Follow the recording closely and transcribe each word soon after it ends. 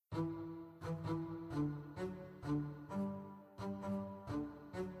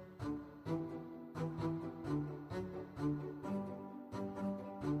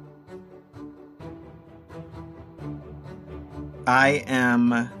I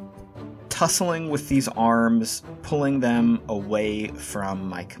am tussling with these arms, pulling them away from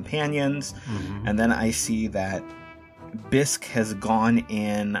my companions, and then I see that Bisk has gone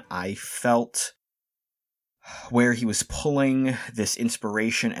in. I felt where he was pulling this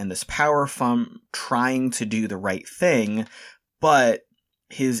inspiration and this power from, trying to do the right thing, but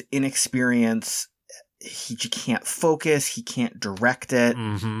his inexperience, he can't focus, he can't direct it.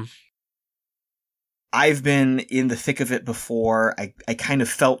 I've been in the thick of it before. I kind of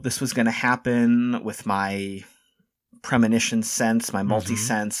felt this was going to happen with my premonition sense, my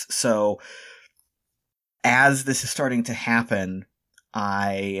multi-sense. So as this is starting to happen,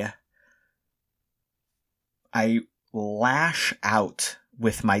 I lash out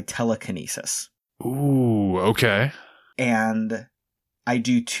with my telekinesis. Ooh, okay. And I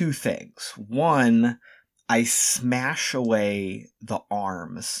do two things. One, I smash away the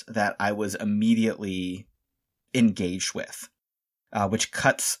arms that I was immediately engaged with, which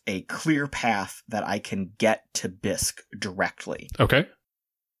cuts a clear path that I can get to Bisk directly. Okay.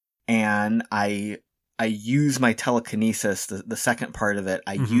 And I use my telekinesis, the second part of it,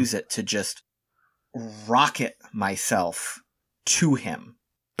 I use it to just rocket myself to him.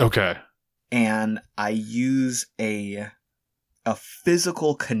 Okay. And I use a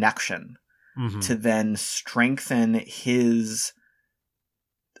physical connection to then strengthen his,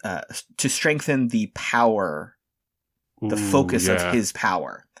 to strengthen the power, the focus of his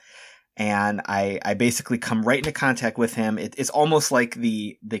power. And I basically come right into contact with him. It's almost like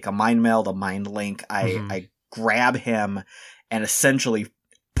a mind meld, a mind link. I grab him and essentially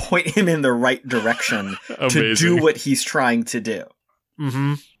point him in the right direction to do what he's trying to do.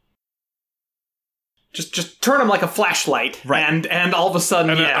 Just turn him like a flashlight, right? And all of a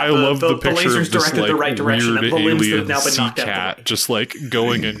sudden, I love the picture lasers of this directed the right direction, weird and the limbs that have alien now been sea knocked out of the cat way. just like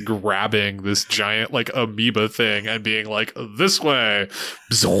going and grabbing this giant like amoeba thing and being like, this way,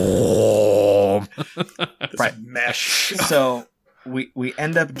 Zoom. Right, mesh. So we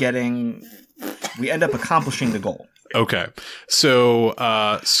end up accomplishing the goal. Okay. So,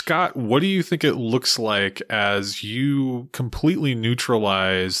 Scott, what do you think it looks like as you completely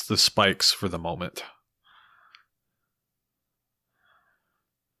neutralize the spikes for the moment?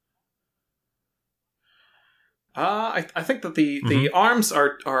 I think that the arms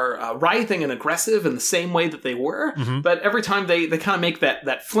are writhing and aggressive in the same way that they were, but every time they kind of make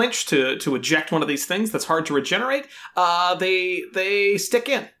that flinch to eject one of these things that's hard to regenerate, they stick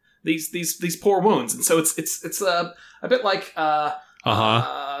in these poor wounds, and so it's a bit like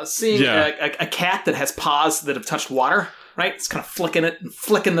seeing a cat that has paws that have touched water. Right? It's kind of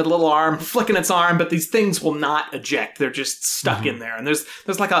flicking the little arm, flicking its arm, but these things will not eject. They're just stuck in there. And there's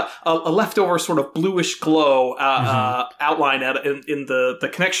like a leftover sort of bluish glow outline in the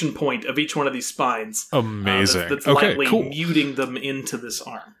connection point of each one of these spines. Amazing. That's okay, lightly cool. muting them into these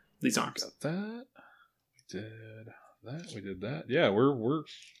arms. Got that. We did that. Yeah, we're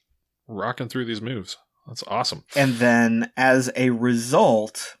rocking through these moves. That's awesome. And then as a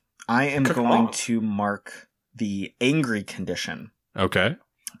result, I am going to mark the angry condition. Okay.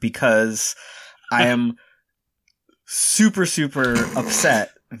 Because I am super, super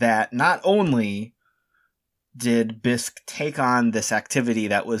upset that not only did Bisk take on this activity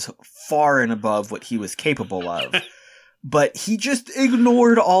that was far and above what he was capable of, but he just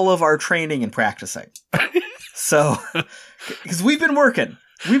ignored all of our training and practicing. So, because we've been working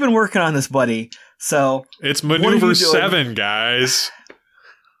on this, buddy. So it's maneuver 7, guys.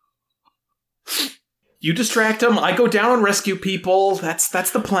 You distract them. I go down and rescue people. That's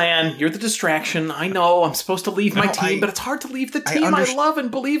the plan. You're the distraction. I know I'm supposed to leave my team, but it's hard to leave the team I love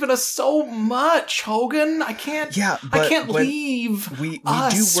and believe in us so much, Hogan. I can't. Yeah, but I can't leave. We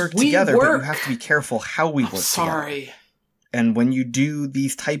do work together, but you have to be careful how we work together. And when you do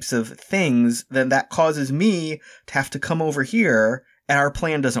these types of things, then that causes me to have to come over here, and our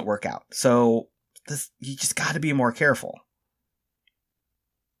plan doesn't work out. So you just got to be more careful.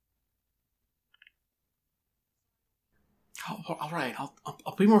 Oh, all right,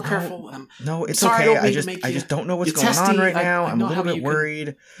 I'll be more careful. No, it's okay. I just don't know what's going on right now. I'm a little bit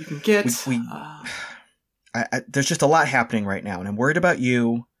worried. You can get. There's just a lot happening right now, and I'm worried about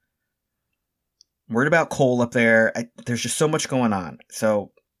you. I'm worried about Cole up there. There's just so much going on.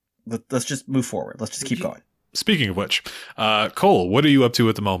 So let's just move forward. Let's just keep going. Speaking of which, Cole, what are you up to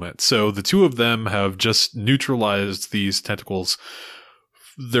at the moment? So the two of them have just neutralized these tentacles,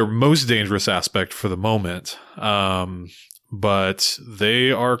 their most dangerous aspect for the moment. But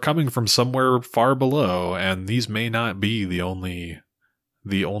they are coming from somewhere far below, and these may not be the only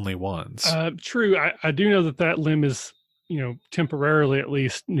ones. True. I do know that limb is, temporarily at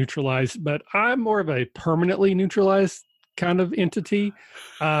least neutralized, but I'm more of a permanently neutralized kind of entity.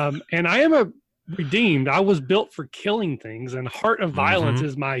 And I am a redeemed. I was built for killing things, and Heart of Violence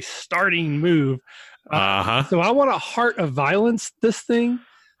is my starting move. So I want to Heart of Violence this thing.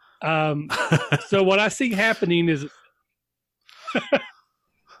 So what I see happening is,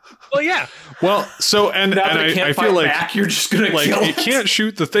 well, yeah. Well, so and I feel like back, you're just gonna like kill it can't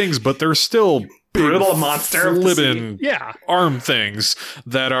shoot the things, but they're still brutal monster flippin' yeah arm things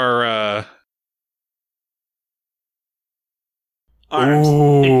that are. arms.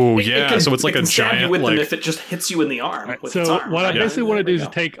 Oh, It yeah. can, So it's like it can a stab giant. you with Like, them if it just hits you in the arm. Right. With So its arm, what I right? basically want to do is There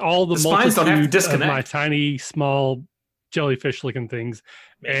we take all the spines don't have to multitude of disconnect. my tiny, small jellyfish looking things,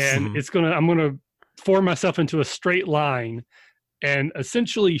 and Mhm. I'm gonna form myself into a straight line and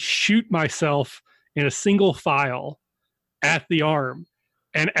essentially shoot myself in a single file at the arm.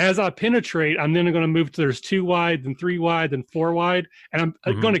 And as I penetrate, I'm then going to move to there's 2 wide, then 3 wide, then 4 wide, and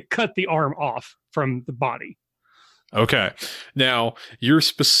I'm going to cut the arm off from the body. Okay. Now, your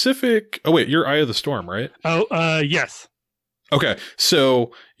specific. Oh, wait, you're Eye of the Storm, right? Oh, yes. Okay.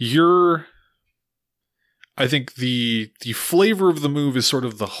 So you're. I think the flavor of the move is sort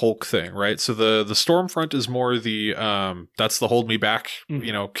of the Hulk thing, right? So the Stormfront is more the that's the hold me back,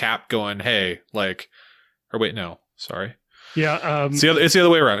 Cap going, hey, like, or wait, no, sorry. Yeah. It's the other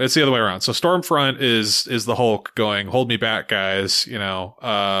way around. It's the other way around. So Stormfront is the Hulk going, hold me back, guys.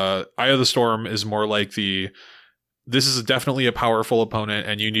 Eye of the Storm is more like this is definitely a powerful opponent,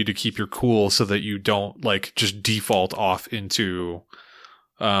 and you need to keep your cool so that you don't like just default off into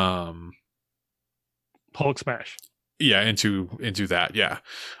Hulk smash. Yeah, into that. Yeah.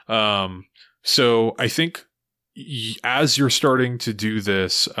 So I think as you're starting to do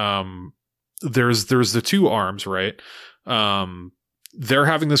this, there's the 2 arms, right? They're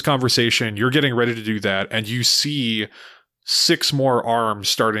having this conversation. You're getting ready to do that, and you see 6 more arms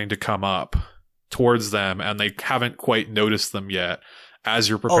starting to come up towards them, and they haven't quite noticed them yet. As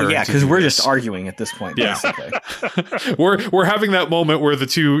you're preparing, because we're just arguing at this point. Yeah. Basically, we're having that moment where the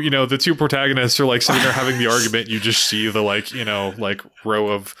two protagonists are like sitting there having the argument. You just see the like row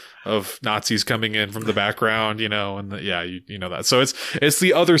of Nazis coming in from the background, and you know that. So it's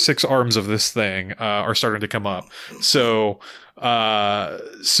the other 6 arms of this thing are starting to come up. So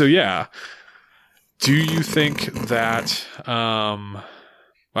yeah. Do you think that? Well,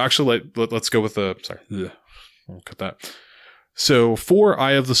 actually, let's go with the. Sorry, I'll cut that. So, for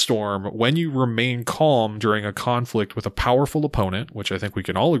Eye of the Storm, when you remain calm during a conflict with a powerful opponent, which I think we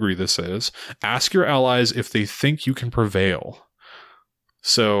can all agree this is, ask your allies if they think you can prevail.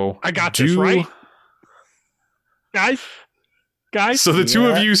 So, I got this, right? Guys? So the 2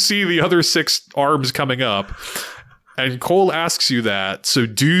 of you see the other 6 arms coming up, and Cole asks you that. So,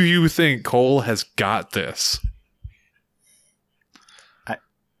 do you think Cole has got this?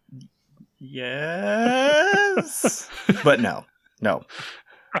 yes, but no.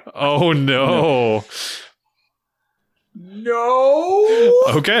 Oh no. No.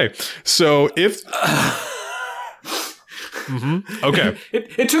 Okay. So if okay.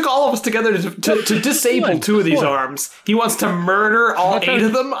 It took all of us together to disable 2 of these arms. He wants to murder all 8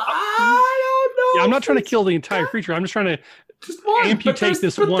 of them. I don't know. Yeah, I'm not trying to kill the entire creature. I'm just trying to amputate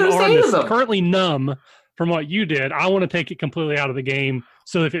this but one there's arm 8 that's of them. currently numb from what you did. I want to take it completely out of the game,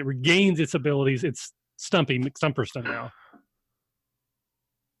 so if it regains its abilities, it's Stumper Stun now.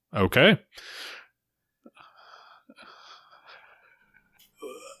 Okay.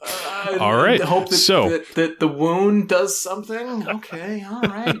 All right. I hope So that the wound does something. Okay. All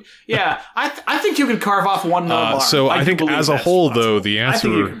right. Yeah. I think you could carve off one arm. so I think as a whole, though, the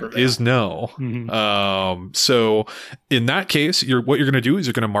answer is no. Mm-hmm. So in that case, what you're going to do is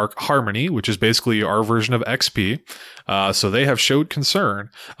you're going to mark Harmony, which is basically our version of XP. So they have showed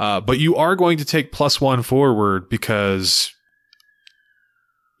concern, but you are going to take +1 forward because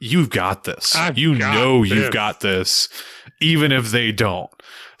you've got this. You've got this, even if they don't.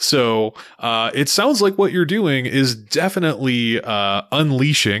 So it sounds like what you're doing is definitely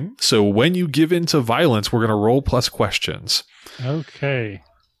unleashing. So when you give in to violence, we're going to roll plus questions. Okay.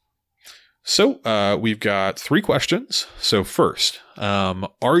 So we've got 3 questions. So first,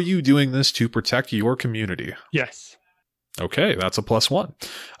 are you doing this to protect your community? Yes. Okay, that's a +1.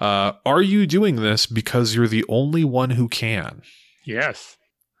 Are you doing this because you're the only one who can? Yes.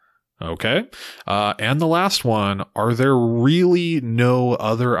 Okay. And the last one, are there really no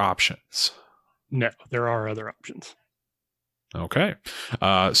other options? No, there are other options. Okay.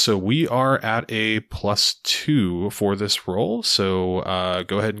 So we are at a +2 for this roll. So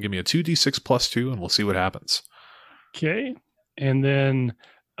go ahead and give me a 2d6 +2 and we'll see what happens. Okay. And then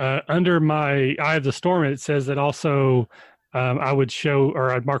under my Eye of the Storm, it says that also I would show,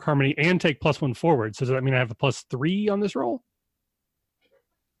 or I'd mark Harmony and take +1 forward. So does that mean I have a +3 on this roll?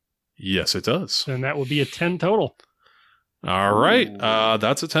 Yes, it does. And that would be a 10 total. All right.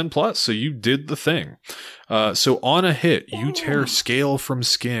 That's a 10 plus. So you did the thing. So on a hit, you tear scale from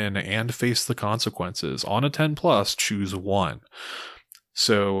skin and face the consequences. On a 10 plus, choose one.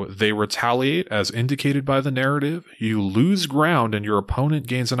 So they retaliate as indicated by the narrative. You lose ground and your opponent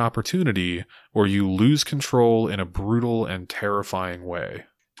gains an opportunity, or you lose control in a brutal and terrifying way.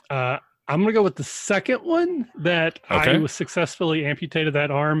 I'm going to go with the second one, that Okay. I was successfully amputated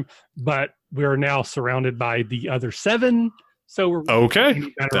that arm, but we're now surrounded by the other 7. So we're Okay.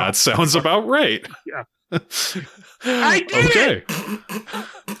 better That off. sounds about right. Yeah. I did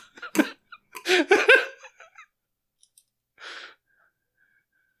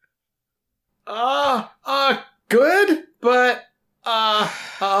Good, but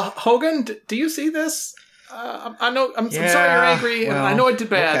Hogan, do you see this? I know. I'm sorry you're angry, and I know I did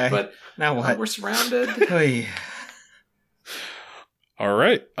bad, but now what? We're surrounded. Oy. All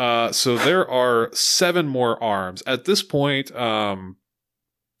right. So there are 7 more arms. At this point,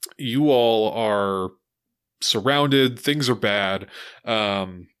 you all are surrounded. Things are bad.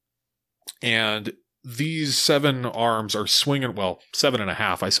 And these 7 arms are swinging,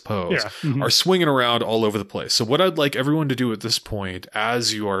 7.5, I suppose, Yeah. are swinging around all over the place. So what I'd like everyone to do at this point,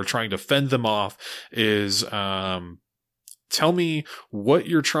 as you are trying to fend them off, is tell me what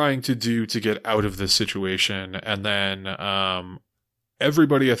you're trying to do to get out of this situation. And then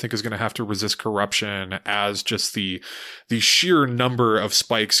everybody, I think, is going to have to resist corruption, as just the sheer number of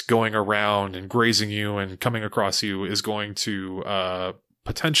spikes going around and grazing you and coming across you is going to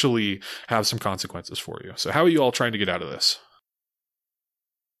potentially have some consequences for you. So how are you all trying to get out of this?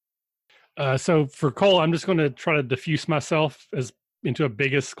 So for Cole, I'm just going to try to diffuse myself into a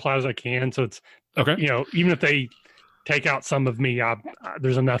biggest cloud as I can. So it's, Okay. Even if they take out some of me,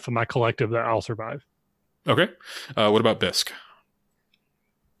 there's enough of my collective that I'll survive. Okay. What about Bisk?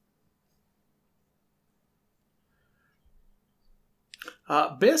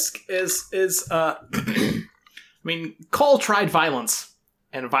 Bisk is I mean, Cole tried violence,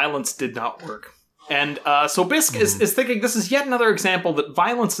 and violence did not work. And so Bisk is thinking this is yet another example that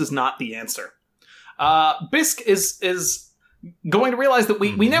violence is not the answer. Bisk is going to realize that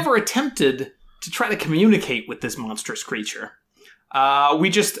we never attempted to try to communicate with this monstrous creature. We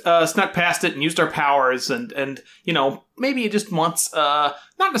just snuck past it and used our powers, and maybe it just wants not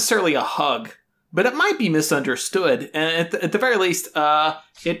necessarily a hug, but it might be misunderstood. And at the very least,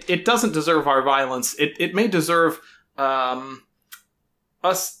 it doesn't deserve our violence. It may deserve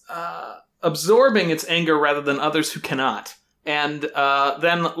us absorbing its anger rather than others who cannot. And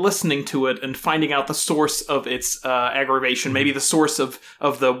then listening to it and finding out the source of its aggravation, maybe the source of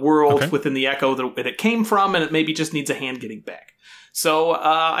the world within the echo that it came from, and it maybe just needs a hand getting back. So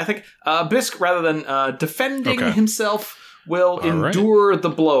I think Bisk, rather than defending himself, will endure the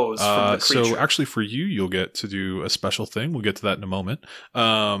blows from the creature. So actually for you, you'll get to do a special thing. We'll get to that in a moment.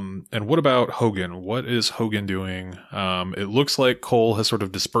 And what about Hogan? What is Hogan doing? It looks like Cole has sort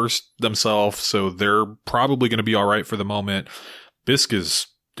of dispersed themselves, so they're probably going to be all right for the moment. Bisk is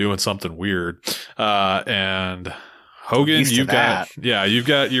doing something weird. And Hogan, you've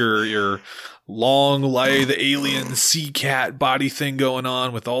got your long, lithe alien sea cat body thing going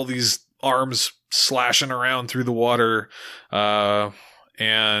on with all these arms slashing around through the water.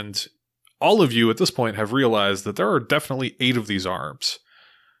 And all of you at this point have realized that there are definitely 8 of these arms.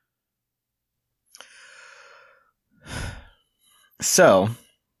 So,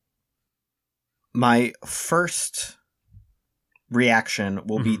 my first reaction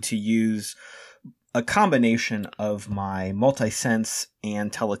will be to use a combination of my multi-sense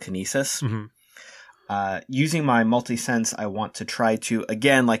and telekinesis. Using my multi-sense, I want to try to,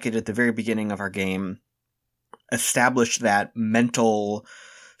 again, like I did at the very beginning of our game, establish that mental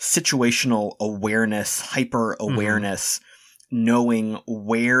situational awareness, hyper-awareness, knowing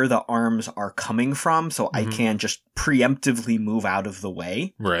where the arms are coming from, so I can just preemptively move out of the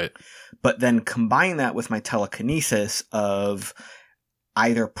way. Right. But then combine that with my telekinesis of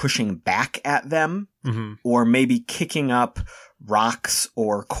either pushing back at them, or maybe kicking up rocks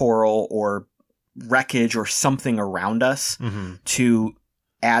or coral or wreckage or something around us to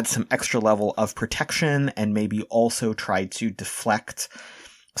add some extra level of protection, and maybe also try to deflect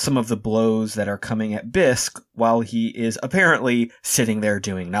some of the blows that are coming at Bisk while he is apparently sitting there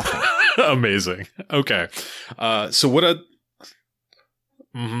doing nothing. Amazing. Okay. So what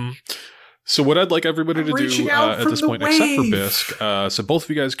So what I'd like everybody to do at this point, except for wave. Bisk, so both of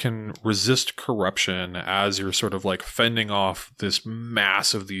you guys can resist corruption as you're sort of like fending off this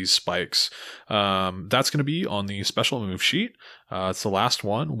mass of these spikes. That's going to be on the special move sheet. It's the last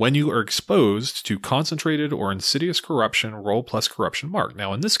one. When you are exposed to concentrated or insidious corruption, roll plus corruption mark.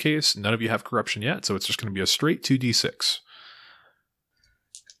 Now, in this case, none of you have corruption yet, so it's just going to be a straight 2d6.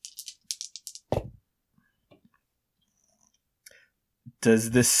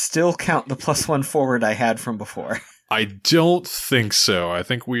 Does this still count the +1 forward I had from before? I don't think so. I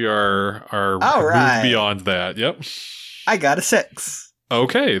think we are All right. moved beyond that. Yep. I got a 6.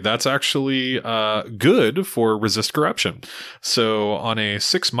 Okay, that's actually good for resist corruption. So on a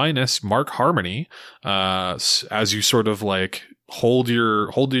 6- mark harmony, as you sort of like hold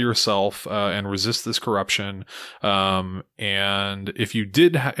to yourself and resist this corruption. And if you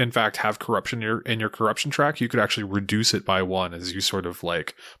did in fact have corruption in your corruption track, you could actually reduce it by 1 as you sort of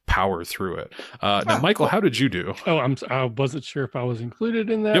like power through it. Now, Michael, how did you do? Oh, I wasn't sure if I was included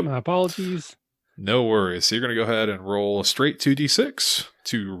in that. Yep. My apologies. No worries. So you're going to go ahead and roll a straight 2d6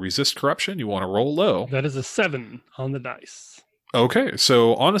 to resist corruption. You want to roll low. That is a 7 on the dice. Okay,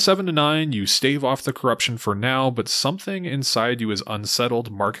 so on a 7 to 9, you stave off the corruption for now, but something inside you is unsettled.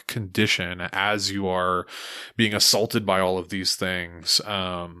 Mark condition as you are being assaulted by all of these things,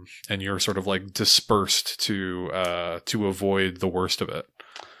 and you're sort of like dispersed to avoid the worst of it.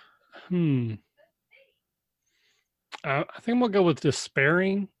 I think we'll go with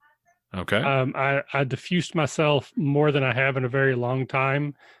despairing. Okay. I diffused myself more than I have in a very long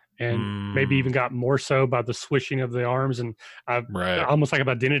time. And maybe even got more so by the swishing of the arms, and almost like an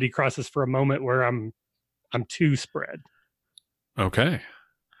identity crisis for a moment where I'm too spread. Okay,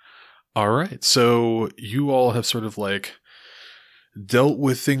 all right. So you all have sort of like dealt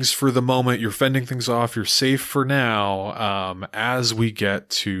with things for the moment. You're fending things off. You're safe for now. As we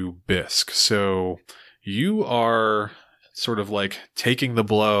get to Bisk, so you are sort of like taking the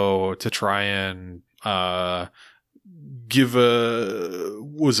blow to try and give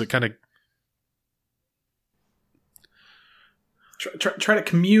kind of try to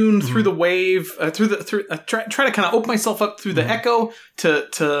commune through the wave, try to kind of open myself up through the echo to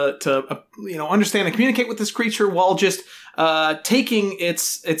understand and communicate with this creature while just taking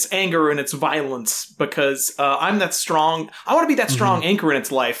its anger and its violence, because I'm that strong. I want to be that strong anchor in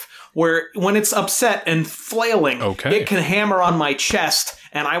its life where when it's upset and flailing, it can hammer on my chest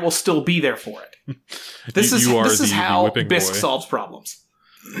and I will still be there for it. This is how Bisk solves problems.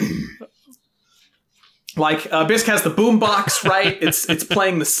 Like Bisk has the boombox, right? It's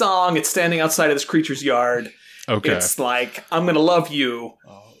playing the song. It's standing outside of this creature's yard. Okay, it's like, I'm gonna love you,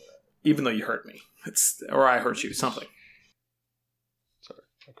 even though you hurt me. Or I hurt you. Something. Sorry.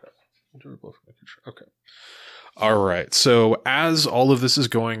 Okay. All right. So as all of this is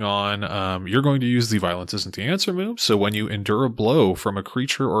going on, you're going to use the Violence Isn't the Answer move. So when you endure a blow from a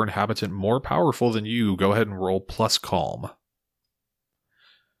creature or inhabitant more powerful than you, go ahead and roll plus calm.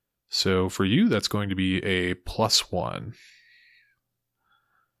 So for you, that's going to be a +1.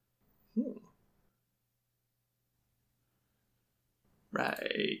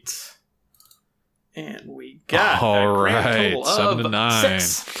 Right. And we got all right, 7 to 9.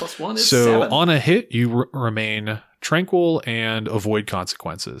 6 plus 1 is so 7. On a hit, you remain tranquil and avoid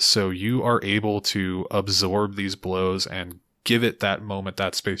consequences. So you are able to absorb these blows and give it that moment,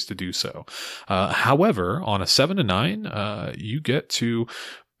 that space to do so. However, on a 7 to 9, you get to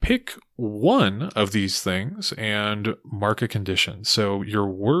pick one of these things and mark a condition. So your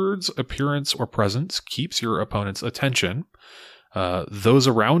words, appearance, or presence keeps your opponent's attention. Those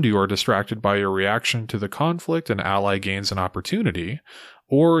around you are distracted by your reaction to the conflict, and ally gains an opportunity,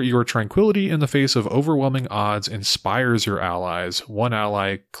 or your tranquility in the face of overwhelming odds inspires your allies. One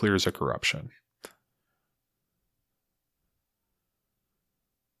ally clears a corruption.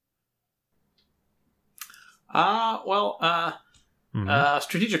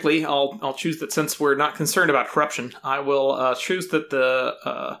 Strategically, I'll choose that since we're not concerned about corruption, I will choose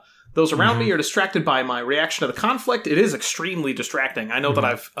that those around me are distracted by my reaction to the conflict. It is extremely distracting. I know that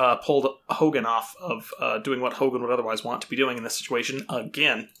I've pulled Hogan off of doing what Hogan would otherwise want to be doing in this situation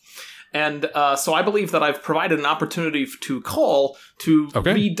again. And so I believe that I've provided an opportunity to Cole to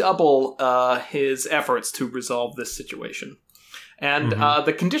redouble his efforts to resolve this situation. And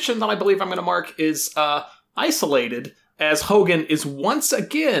the condition that I believe I'm going to mark is isolated, as Hogan is once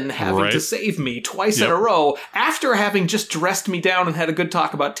again having to save me twice in a row after having just dressed me down and had a good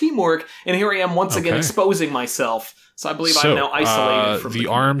talk about teamwork, and here I am once again exposing myself. So I believe I'm now isolated from the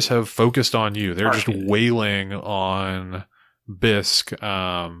arms have focused on you. They're just wailing on Bisk,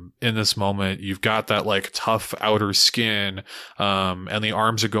 in this moment, you've got that like tough outer skin, and the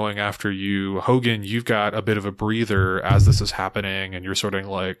arms are going after you. Hogan, you've got a bit of a breather as this is happening, and you're sort of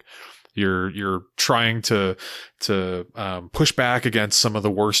like, you're trying to push back against some of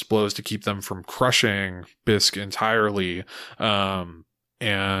the worst blows to keep them from crushing Bisk entirely.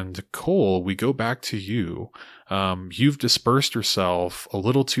 And Cole, we go back to you. You've dispersed yourself a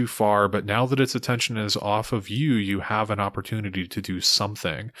little too far, but now that its attention is off of you, you have an opportunity to do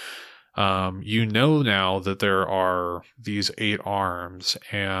something. You know now that there are these 8 arms,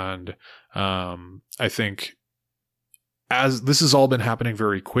 and I think as this has all been happening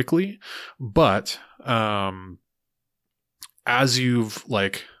very quickly, but as you've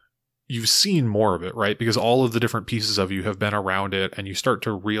seen more of it, right? Because all of the different pieces of you have been around it, and you start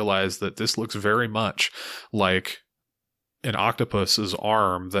to realize that this looks very much like an octopus's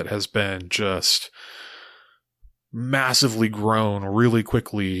arm that has been just massively grown really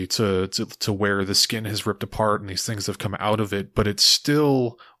quickly to where the skin has ripped apart and these things have come out of it, but it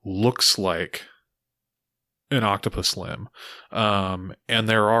still looks like an octopus limb. And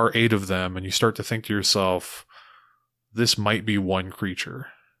there are 8 of them, and you start to think to yourself, this might be one creature.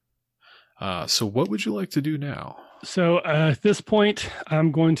 So what would you like to do now? So at this point,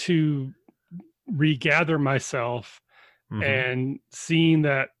 I'm going to regather myself, and seeing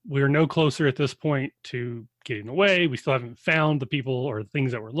that we're no closer at this point to getting away, we still haven't found the people or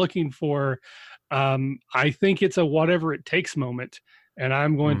things that we're looking for. I think it's a whatever it takes moment, and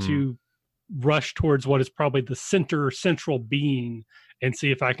I'm going to rush towards what is probably the central being and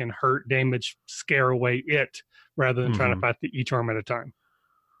see if I can hurt, damage, scare away it rather than trying to fight each arm at a time.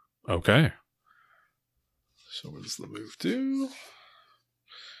 Okay. So what does the move do?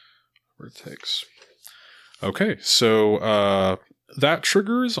 Vertex. Okay, so that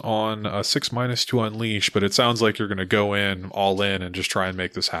triggers on a 6- to unleash, but it sounds like you're going to go all in and just try and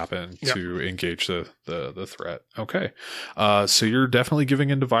make this happen to engage the threat. Okay, so you're definitely giving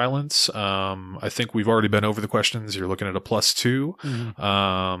into violence. I think we've already been over the questions. You're looking at a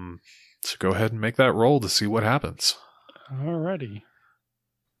 +2. So go ahead and make that roll to see what happens. Alrighty.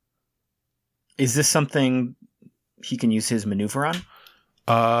 Is this something he can use his maneuver on?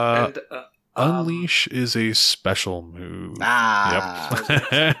 Unleash is a special move. Yep. All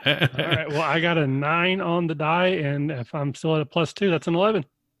right. Well, I got a 9 on the die, and if I'm still at a +2, that's an 11.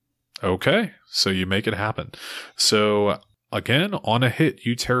 Okay, so you make it happen. So again, on a hit,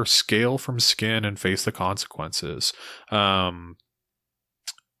 you tear scale from skin and face the consequences.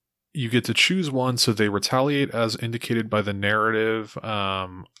 You get to choose one, so they retaliate as indicated by the narrative.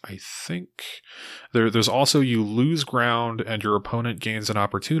 I think there's also you lose ground and your opponent gains an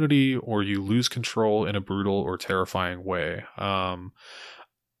opportunity, or you lose control in a brutal or terrifying way. I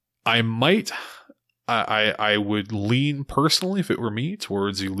would lean personally, if it were me,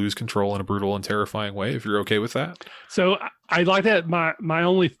 towards you lose control in a brutal and terrifying way, if you're okay with that. So I like that. My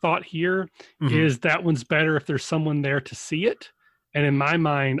only thought here is that one's better if there's someone there to see it. And in my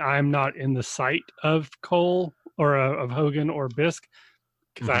mind, I'm not in the sight of Cole or of Hogan or Bisk,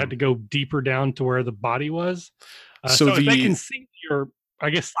 because I had to go deeper down to where the body was. So if they can see you, I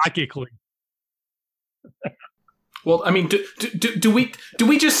guess psychically. Well, I mean, do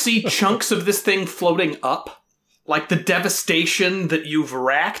we just see chunks of this thing floating up, like the devastation that you've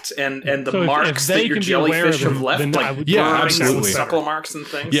racked and the marks that your jellyfish have left, like absolutely, suckle marks and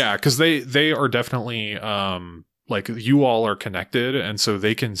things? Yeah, because they are definitely. Like you all are connected, and so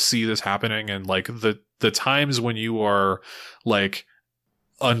they can see this happening, and like the times when you are like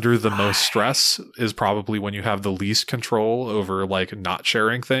under the most stress is probably when you have the least control over like not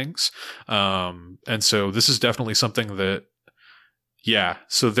sharing things. And so this is definitely something that,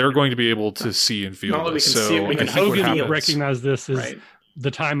 so they're going to be able to see and feel this. And Hogan recognize this as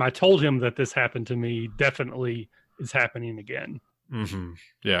the time I told him that this happened to me definitely is happening again.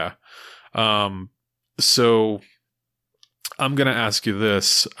 Yeah. So I'm going to ask you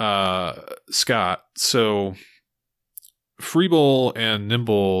this, Scott. So Freeble and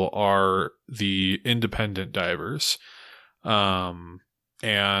Nimble are the independent divers. And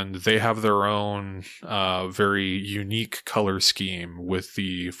they have their own very unique color scheme with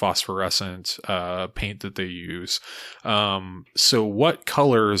the phosphorescent paint that they use. So what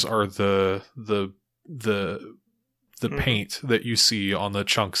colors are the paint that you see on the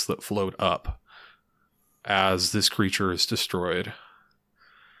chunks that float up as this creature is destroyed?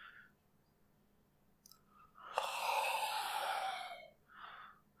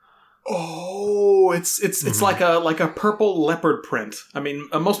 Oh, Oh, it's like a purple leopard print. I mean,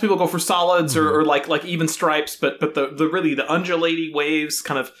 most people go for solids or like even stripes, but the really the undulating waves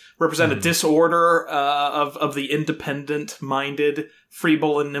kind of represent a disorder of the independent-minded,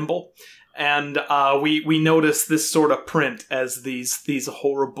 Freeble and Nimble. And we notice this sort of print as these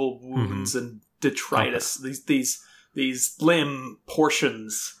horrible wounds and detritus, these limb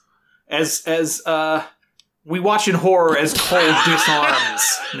portions, as we watch in horror as Cole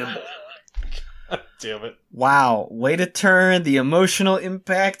disarms Nimble. Damn it! Wow, way to turn the emotional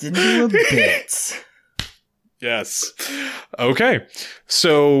impact into a bit. Yes. Okay.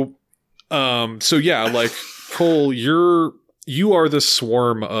 So yeah, like Cole, you are the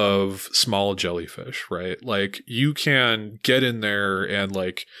swarm of small jellyfish, right? Like you can get in there and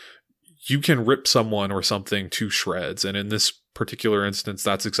like you can rip someone or something to shreds. And in this particular instance,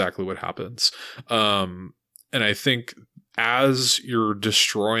 that's exactly what happens. And I think as you're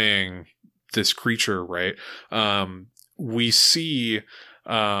destroying this creature, right, we see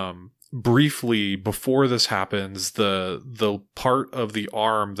briefly before this happens, the part of the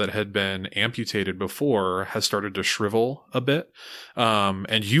arm that had been amputated before has started to shrivel a bit.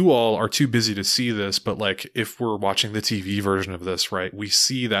 And you all are too busy to see this, but like if we're watching the TV version of this, right, we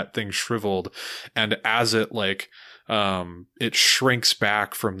see that thing shriveled, and as it like it shrinks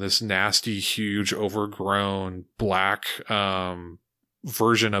back from this nasty, huge, overgrown black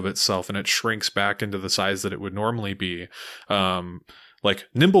version of itself, and it shrinks back into the size that it would normally be. Like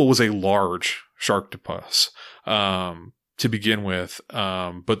Nimble was a large Sharktopus to begin with,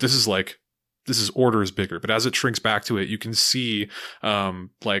 but this is orders bigger. But as it shrinks back to it, you can see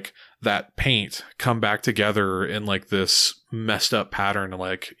like that paint come back together in like this messed up pattern.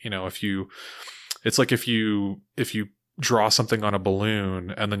 Like, you know, if you draw something on a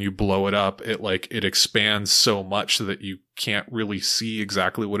balloon and then you blow it up, it expands so much so that you can't really see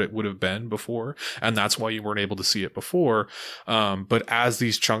exactly what it would have been before. And that's why you weren't able to see it before. But as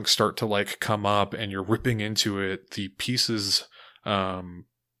these chunks start to like come up and you're ripping into it, the pieces,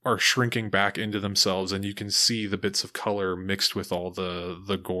 are shrinking back into themselves, and you can see the bits of color mixed with all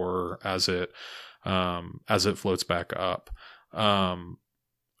the gore as it floats back up.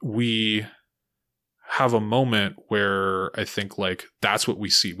 We have a moment where I think like that's what we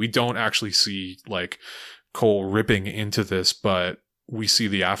see. We don't actually see like Cole ripping into this, but we see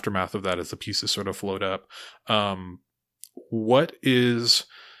the aftermath of that as the pieces sort of float up. What is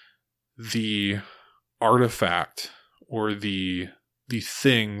the artifact or the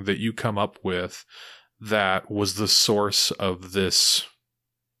thing that you come up with that was the source of this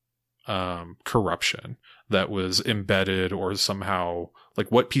corruption that was embedded, or somehow like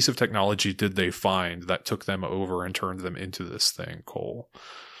what piece of technology did they find that took them over and turned them into this thing, Cole?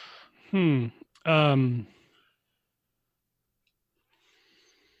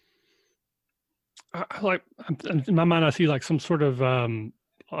 Like in my mind, I see like some sort of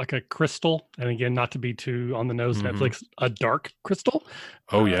like a crystal, and again, not to be too on the nose, Netflix, a dark crystal.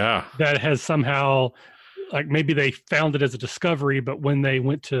 Oh yeah, that has somehow, like maybe they found it as a discovery, but when they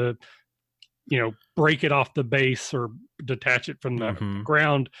went to, you know, break it off the base or detach it from the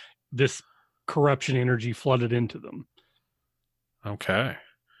ground, this corruption energy flooded into them. Okay.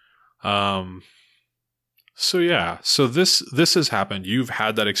 So yeah, so this has happened. You've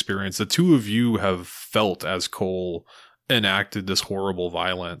had that experience. The two of you have felt as Cole enacted this horrible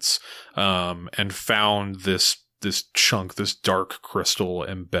violence, and found this chunk, this dark crystal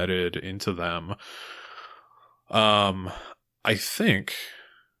embedded into them. I think,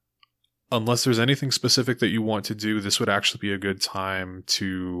 unless there's anything specific that you want to do, this would actually be a good time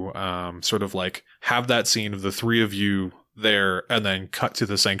to sort of like have that scene of the three of you there, and then cut to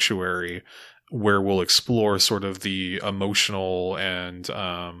the sanctuary, where we'll explore sort of the emotional and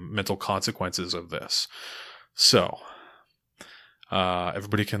mental consequences of this. So,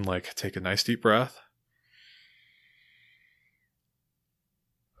 everybody can like take a nice deep breath.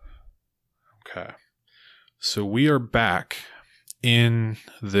 Okay. So we are back in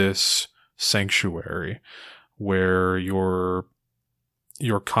this sanctuary where your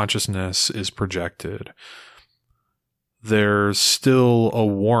consciousness is projected. There's still a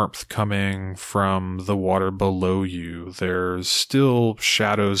warmth coming from the water below you. There's still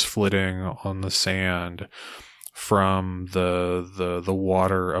shadows flitting on the sand from the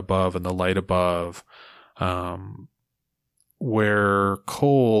water above and the light above. Where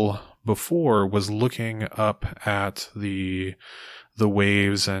Cole before was looking up at the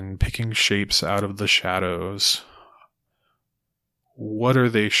waves and picking shapes out of the shadows. What are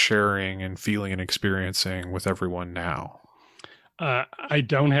they sharing and feeling and experiencing with everyone now? I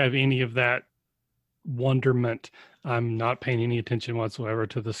don't have any of that wonderment. I'm not paying any attention whatsoever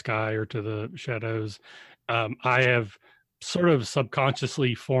to the sky or to the shadows. I have sort of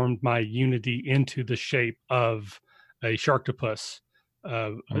subconsciously formed my unity into the shape of a Sharktopus.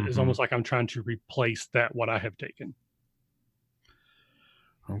 It's almost like I'm trying to replace what I have taken.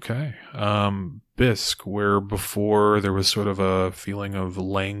 Okay. Bisque, where before there was sort of a feeling of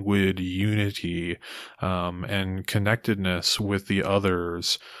languid unity and connectedness with the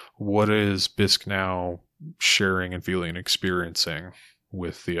others, what is Bisque now sharing and feeling and experiencing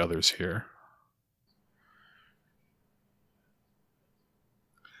with the others here?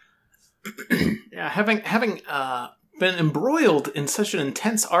 Yeah, having been embroiled in such an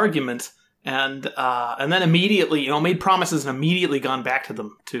intense argument, and then immediately, made promises and immediately gone back to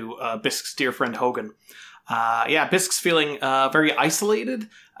them, to Bisque's dear friend Hogan. Bisque's feeling very isolated.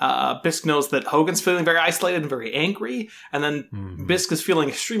 Bisque knows that Hogan's feeling very isolated and very angry, and then Bisque is feeling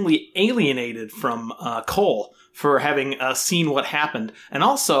extremely alienated from Cole for having seen what happened, and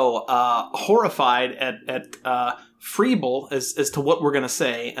also horrified at Freeble as to what we're going to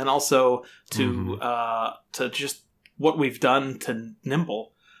say, and also to just what we've done to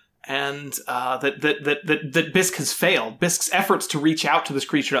Nimble, and that Bisque has failed. Bisque's efforts to reach out to this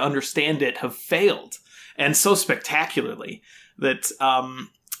creature to understand it have failed, and so spectacularly that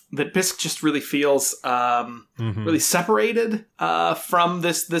that Bisque just really feels really separated from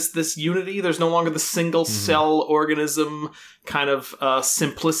this unity. There's no longer the single cell organism kind of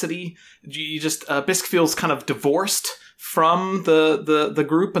simplicity. You just Bisque feels kind of divorced from the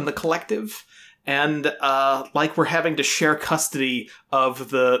group and the collective, and like we're having to share custody of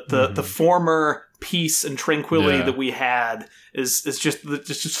the former peace and tranquility that we had is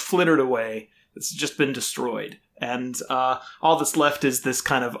just flittered away. It's just been destroyed. And all that's left is this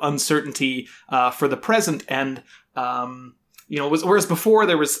kind of uncertainty for the present. And, whereas before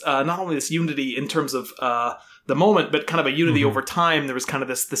there was not only this unity in terms of the moment, but kind of a unity over time, there was kind of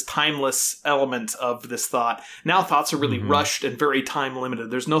this timeless element of this thought. Now thoughts are really rushed and very time limited.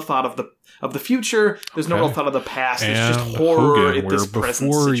 There's no thought of the future. There's no real thought of the past. And it's just horror Hogan, at this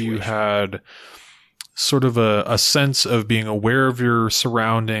present before situation. you had sort of a sense of being aware of your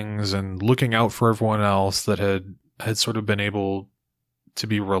surroundings and looking out for everyone else that had sort of been able to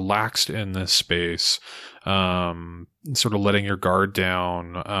be relaxed in this space, sort of letting your guard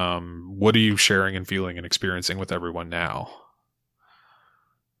down. What are you sharing and feeling and experiencing with everyone now?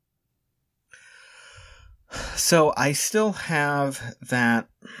 So I still have that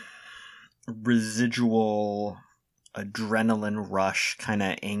residual adrenaline rush kind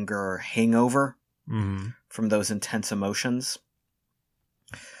of anger hangover from those intense emotions.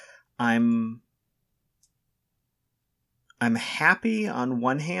 I'm happy on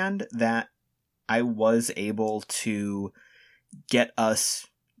one hand that I was able to get us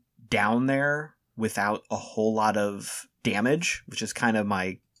down there without a whole lot of damage, which is kind of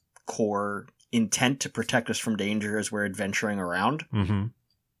my core intent, to protect us from danger as we're adventuring around.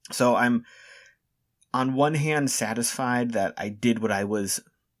 So I'm on one hand satisfied that I did what I was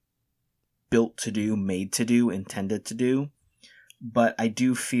built to do, made to do, intended to do. But I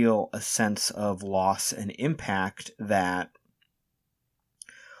do feel a sense of loss and impact that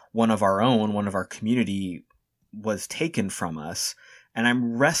one of our community was taken from us. And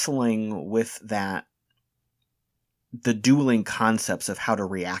I'm wrestling with that, the dueling concepts of how to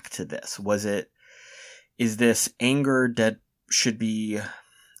react to this. Is this anger that should be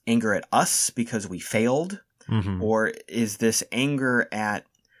anger at us because we failed? Or is this anger at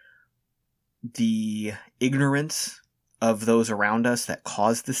the ignorance of those around us that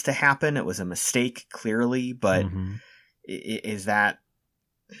caused this to happen? It was a mistake, clearly, but is that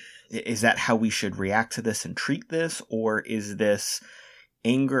how we should react to this and treat this? Or is this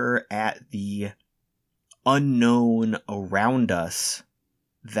anger at the unknown around us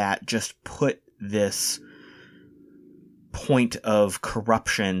that just put this point of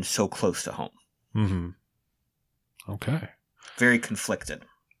corruption so close to home? Okay. Very conflicted.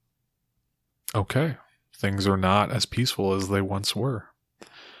 Okay. Things are not as peaceful as they once were.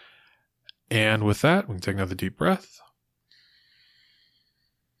 And with that, we can take another deep breath.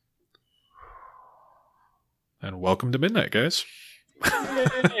 And welcome to midnight, guys.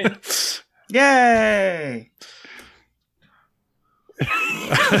 Yay!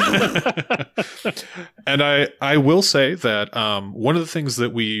 And I will say that one of the things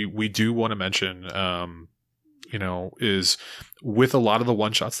that we do want to mention, is with a lot of the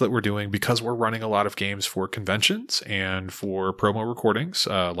one shots that we're doing, because we're running a lot of games for conventions and for promo recordings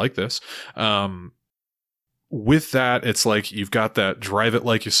like this, with that, it's like you've got that drive it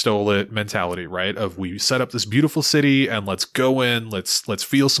like you stole it mentality, right? Of we set up this beautiful city and let's go in, let's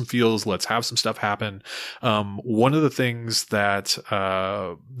feel some feels, let's have some stuff happen. One of the things that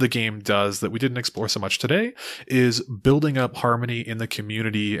the game does that we didn't explore so much today is building up harmony in the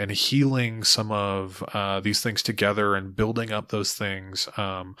community and healing some of these things together and building up those things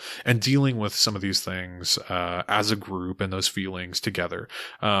and dealing with some of these things as a group and those feelings together.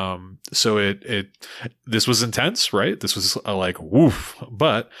 So this was intense, right? This was like woof.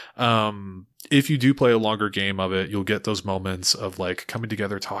 But if you do play a longer game of it, you'll get those moments of like coming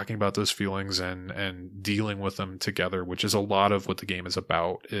together, talking about those feelings and dealing with them together, which is a lot of what the game is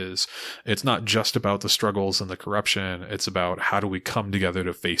about. Is it's not just about the struggles and the corruption. It's about how do we come together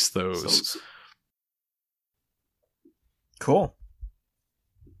to face those. Cool.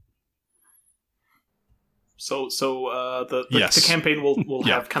 So the campaign will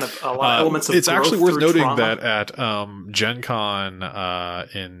have kind of a lot of elements of it's growth actually worth noting trauma. that at Gen Con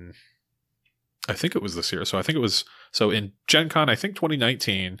in I think it was this year. So I think it was in Gen Con, I think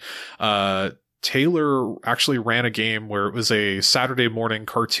 2019, Taylor actually ran a game where it was a Saturday morning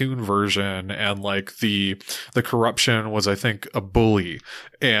cartoon version, and like the corruption was, I think, a bully,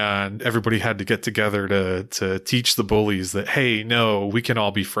 and everybody had to get together to teach the bullies that, hey, no, we can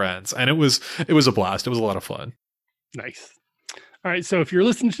all be friends. And it was a blast. It was a lot of fun. Nice. All right. So if you're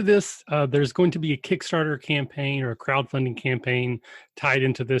listening to this, there's going to be a Kickstarter campaign or a crowdfunding campaign tied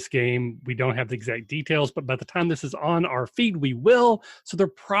into this game. We don't have the exact details, but by the time this is on our feed, we will. So there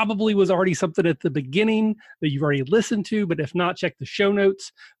probably was already something at the beginning that you've already listened to, but if not, check the show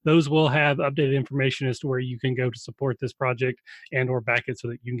notes. Those will have updated information as to where you can go to support this project and or back it so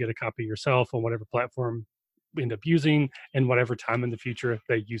that you can get a copy yourself on whatever platform end up using and whatever time in the future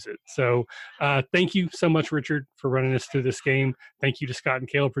they use it. So thank you so much, Richard, for running us through this game. Thank you to Scott and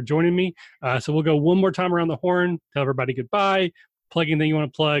Caleb for joining me. So we'll go one more time around the horn, tell everybody goodbye, plug anything you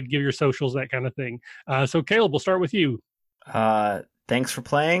want to plug, give your socials, that kind of thing. So Caleb, we'll start with you. Thanks for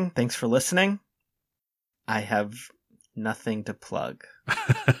playing. Thanks for listening. I have nothing to plug.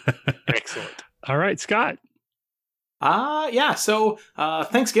 Excellent. All right, Scott. So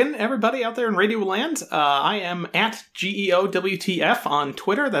thanks again, everybody out there in Radio Land. I am at GEOWTF on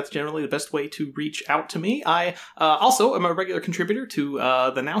Twitter. That's generally the best way to reach out to me. I also am a regular contributor to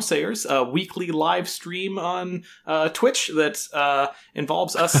the Nowsayers, a weekly live stream on Twitch that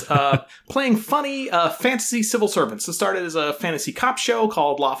involves us playing funny fantasy civil servants. It started as a fantasy cop show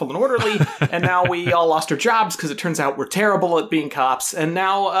called Lawful and Orderly, and now we all lost our jobs because it turns out we're terrible at being cops, and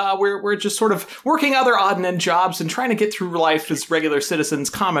now we're just sort of working other odd and end jobs and trying to get through life as regular citizens,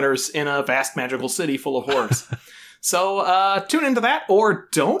 commoners in a vast magical city full of horrors. So tune into that, or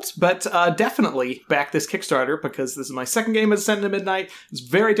don't, but definitely back this Kickstarter, because this is my second game of Descent into Midnight. It's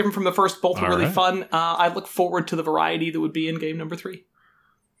very different from the first. Both were really fun. I look forward to the variety that would be in game number 3.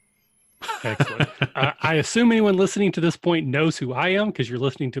 Excellent. I assume anyone listening to this point knows who I am because you're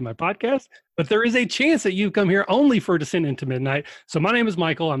listening to my podcast, but there is a chance that you've come here only for Descent into Midnight. So my name is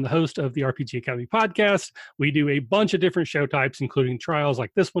Michael. I'm the host of the RPG Academy podcast. We do a bunch of different show types, including trials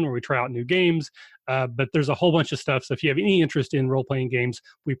like this one where we try out new games, but there's a whole bunch of stuff. So if you have any interest in role-playing games,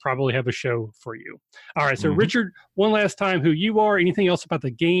 we probably have a show for you. All right. So Richard, one last time, who you are, anything else about the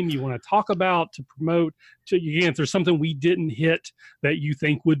game you want to talk about, to promote? Again, if there's something we didn't hit that you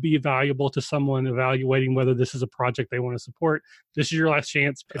think would be valuable to someone evaluating whether this is a project they want to support, this is your last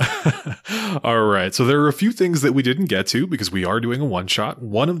chance. All right. So there are a few things that we didn't get to because we are doing a one-shot.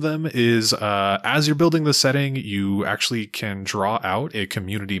 One of them is as you're building the setting, you actually can draw out a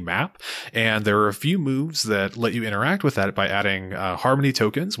community map. And there are a few moves that let you interact with that by adding harmony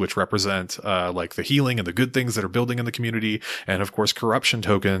tokens, which represent like the healing and the good things that are building in the community. And of course, corruption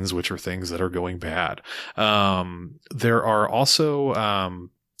tokens, which are things that are going bad. There are also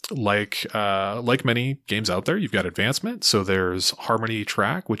like many games out there, you've got advancement. So there's harmony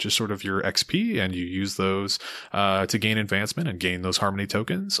track, which is sort of your XP, and you use those to gain advancement and gain those harmony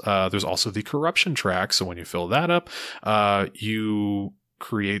tokens. There's also the corruption track. So when you fill that up, you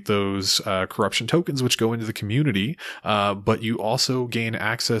create those corruption tokens which go into the community, but you also gain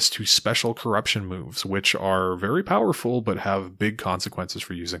access to special corruption moves, which are very powerful but have big consequences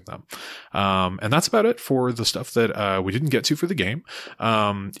for using them. And that's about it for the stuff that we didn't get to for the game.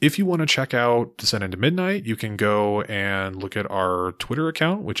 If you want to check out Descent into Midnight, you can go and look at our Twitter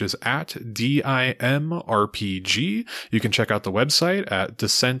account, which is at DIMRPG. You can check out the website at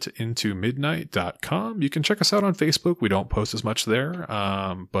descentintomidnight.com. You can check us out on Facebook. We don't post as much there,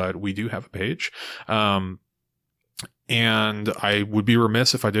 but we do have a page. And I would be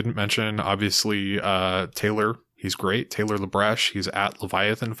remiss if I didn't mention, obviously, Taylor. He's great. Taylor Labreche. He's at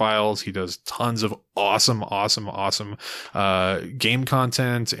Leviathan Files. He does tons of awesome game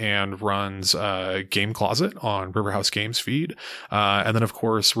content and runs Game Closet on Riverhouse Games feed. And then, of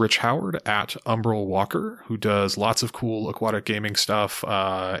course, Rich Howard at Umbral Walker, who does lots of cool aquatic gaming stuff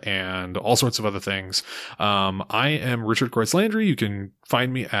and all sorts of other things. I am Richard Kreutz Landry. You can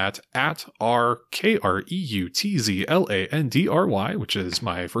find me at RKREUTZLANDRY, which is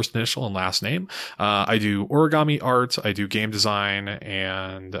my first initial and last name. I do origami art, I do game design,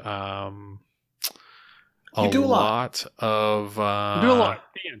 and a lot. The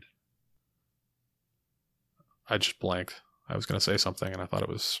end. I just blanked. I was going to say something and I thought it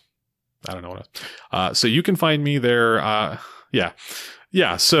was, I don't know what it was. So you can find me there. Yeah.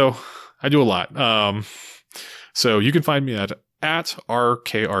 So I do a lot. So you can find me at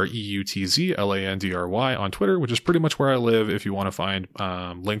RKREUTZLANDRY on Twitter, which is pretty much where I live if you want to find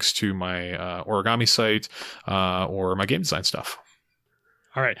links to my origami site or my game design stuff.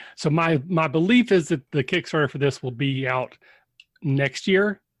 All right. So my belief is that the Kickstarter for this will be out next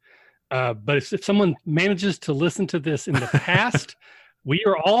year. But if someone manages to listen to this in the past, we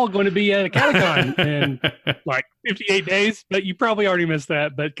are all going to be at a Catacon in like 58 days, but you probably already missed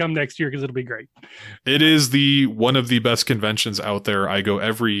that, but come next year because it'll be great. It is one of the best conventions out there. I go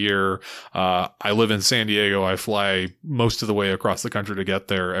every year. I live in San Diego. I fly most of the way across the country to get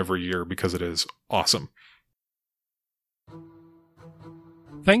there every year because it is awesome.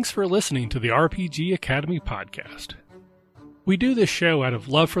 Thanks for listening to the RPG Academy podcast. We do this show out of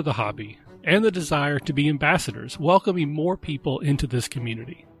love for the hobby and the desire to be ambassadors, welcoming more people into this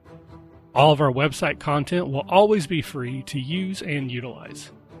community. All of our website content will always be free to use and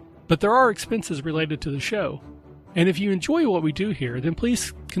utilize. But there are expenses related to the show, and if you enjoy what we do here, then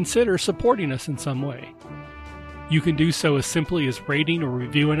please consider supporting us in some way. You can do so as simply as rating or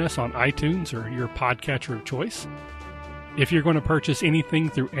reviewing us on iTunes or your podcatcher of choice. If you're going to purchase anything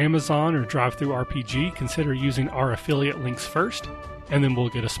through Amazon or DriveThruRPG, consider using our affiliate links first, and then we'll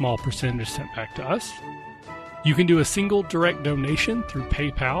get a small percentage sent back to us. You can do a single direct donation through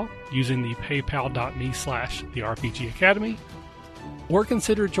PayPal using the paypal.me/therpgacademy, or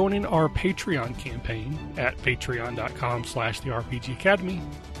consider joining our Patreon campaign at patreon.com/therpgacademy.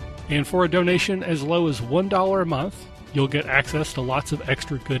 And for a donation as low as $1 a month, you'll get access to lots of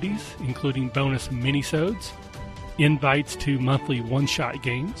extra goodies, including bonus minisodes, invites to monthly one-shot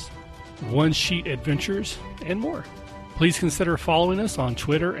games, one-sheet adventures, and more. Please consider following us on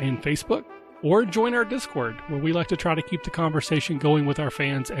Twitter and Facebook, or join our Discord, where we like to try to keep the conversation going with our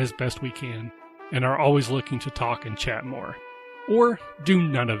fans as best we can, and are always looking to talk and chat more. Or do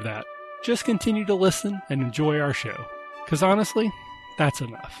none of that. Just continue to listen and enjoy our show, because honestly, that's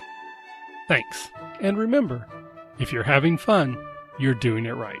enough. Thanks, and remember, if you're having fun, you're doing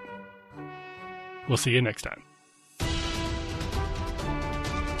it right. We'll see you next time.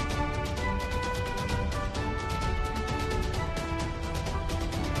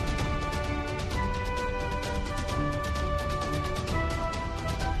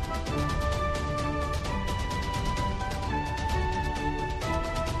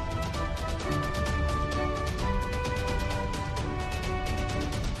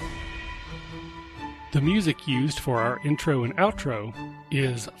 The music used for our intro and outro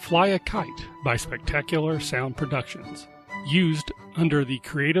is Fly a Kite by Spectacular Sound Productions, used under the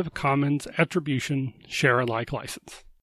Creative Commons Attribution Share-alike license.